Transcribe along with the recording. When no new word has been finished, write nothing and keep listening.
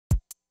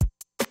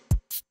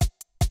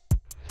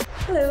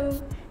Hello,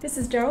 this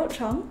is Jerrold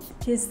Chong.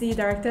 He's the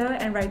director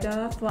and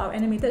writer for our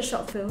animated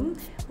short film,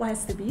 What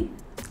Has to Be.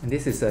 And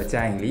this is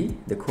Irene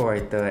Ng, the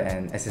co-writer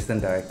and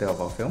assistant director of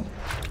our film.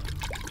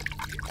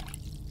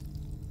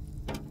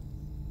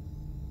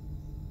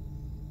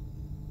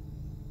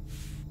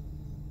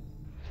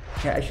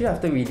 Yeah, actually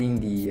after reading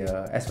the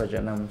S.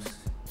 Rajaratnam's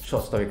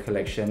short story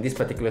collection, this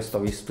particular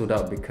story stood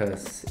out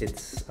because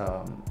it's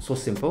so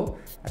simple.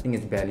 I think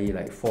it's barely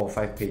like 4 or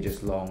 5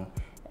 pages long,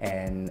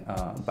 and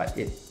but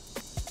it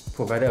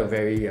provided a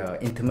very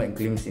intimate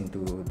glimpse into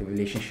the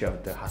relationship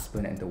of the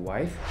husband and the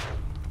wife.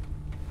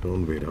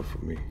 Don't wait up for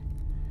me.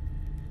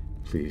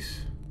 Please.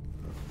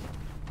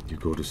 You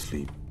go to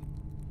sleep.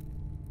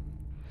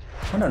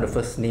 One of the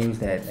first names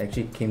that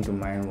actually came to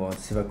mind was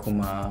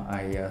Sivakumar.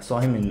 I saw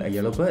him in A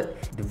Yellowbird.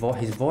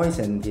 His voice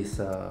and his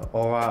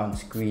aura on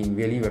screen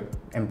really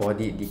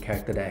embodied the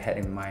character that I had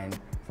in mind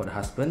for the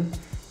husband.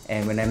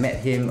 And when I met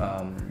him,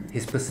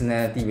 his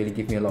personality really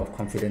gave me a lot of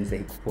confidence that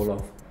he could pull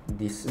off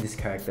this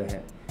character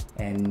had.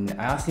 And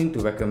I asked him to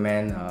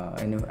recommend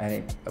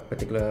any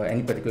particular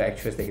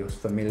actress that he was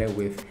familiar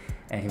with,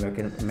 and he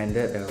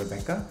recommended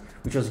Rebekah,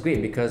 which was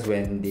great because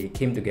when they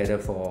came together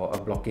for a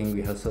blocking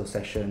rehearsal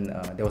session,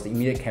 there was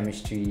immediate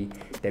chemistry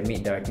that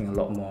made directing a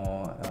lot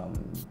more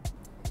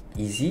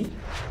easy.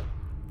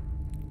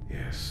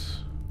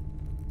 Yes,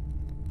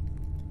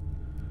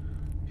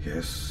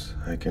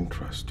 I can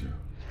trust you.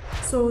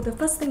 So the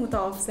first thing we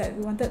thought of is that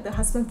we wanted the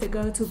husband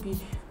figure to be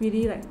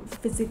really like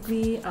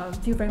physically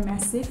feel very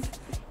massive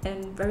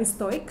and very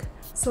stoic.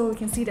 So we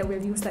can see that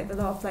we've used like a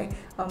lot of like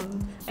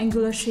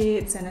angular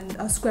shapes and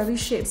then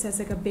squarish shapes as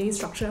like a base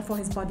structure for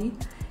his body.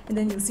 And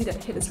then you'll see that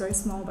the head is very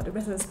small, but the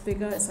rest of his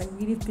figure is like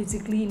really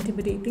physically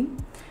intimidating.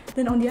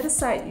 Then on the other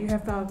side, you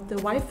have the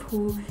wife,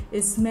 who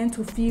is meant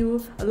to feel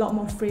a lot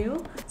more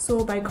frail.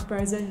 So by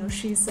comparison,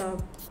 she's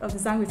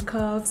designed with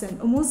curves and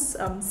almost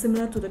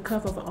similar to the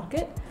curve of an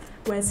orchid,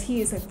 whereas he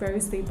is like very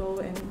stable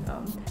and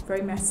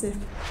very massive.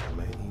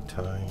 Many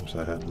times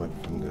I had my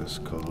fingers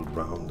curled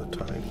round the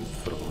tiny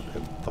throat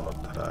and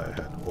thought that I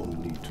had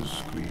only to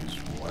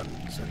squeeze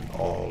once and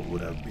all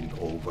would have been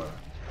over.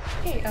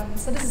 Okay,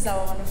 so this is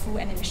our wonderful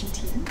animation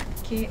team.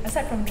 Okay,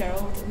 aside from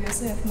Jerrold, we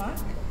also have Mark,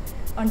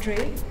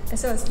 Andre,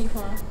 as well as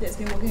Kifa that's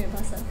been working with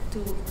us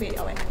to create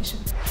our animation.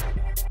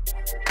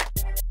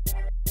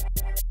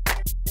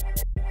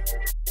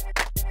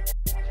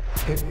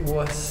 It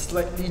was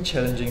slightly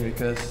challenging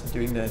because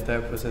during the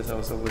entire process I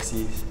was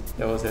overseas.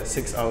 There was a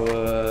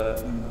 6-hour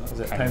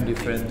time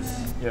difference.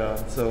 Yeah,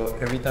 so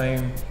every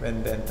time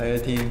when the entire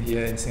team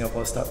here in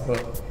Singapore start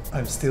work,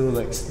 I'm still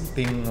like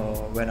sleeping,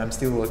 or when I'm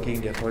still working,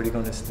 they're probably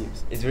going to sleep.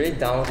 It's really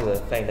down to the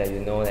fact that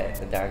you know that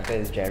the director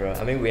is Jerrold.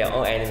 I mean, we are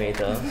all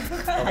animators.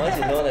 But once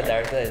you know the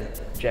director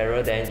is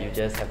Jerrold, then you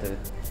just have to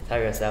tell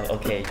yourself,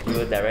 okay, you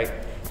will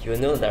direct. You will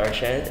know the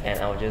direction, and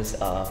I'll just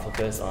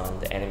focus on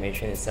the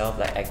animation itself,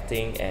 like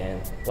acting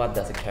and what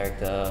does the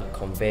character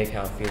convey kind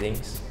of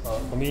feelings.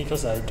 For me,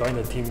 because I joined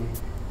the team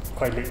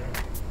quite late,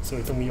 so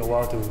it took me a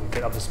while to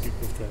get up to speed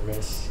with the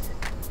rest,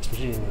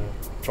 especially in the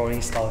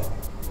drawing style.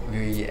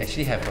 We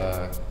actually have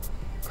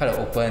quite an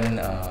open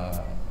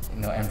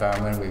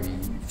environment where we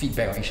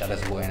feedback on each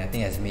other's work, and I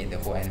think has made the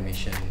whole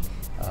animation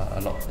a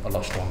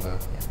lot stronger.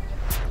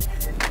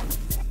 Yeah.